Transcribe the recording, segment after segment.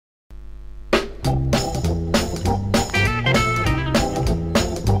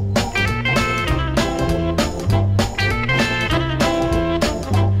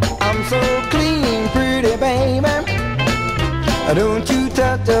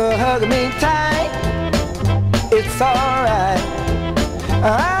hug me tight. It's alright.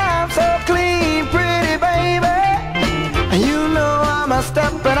 I'm so clean, pretty baby. You know I'm a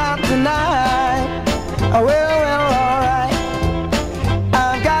stepping out tonight. Well, alright.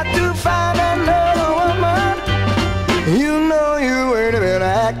 I've got to find another woman. You know you ain't been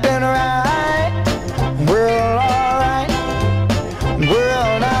acting right. Well, alright.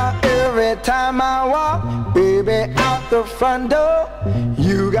 Well, now every time I walk, baby, out the front door,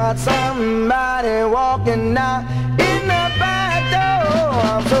 you got somebody walking out in the back door.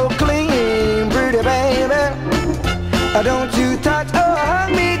 I'm so clean, pretty baby. Don't you touch or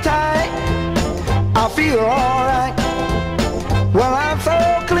hug me tight. I feel alright. Well, I'm so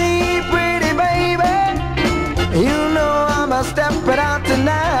clean, pretty baby. You know I'm a stepping out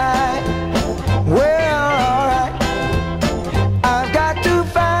tonight. Well, alright. I've got to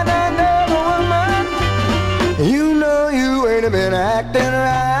find another woman. You know you ain't been acting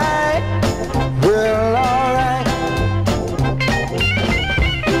right. Well, alright.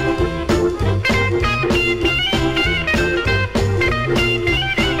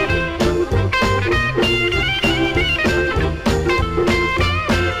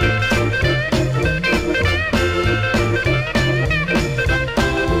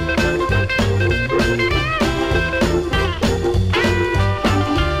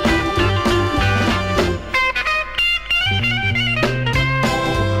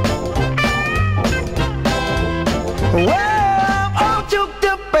 Well, I'm all juked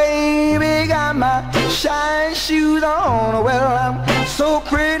up, baby, got my shine shoes on. Well, I'm so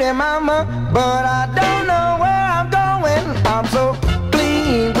pretty, mama, but I don't know where I'm going. I'm so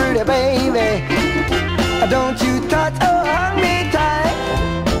clean, pretty baby. Don't you touch or hug me tight,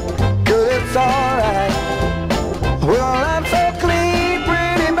 'cause it's alright. Well, I'm so clean,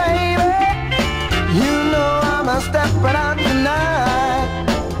 pretty baby. You know I'm a stepping out tonight.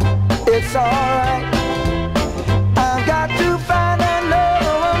 It's alright.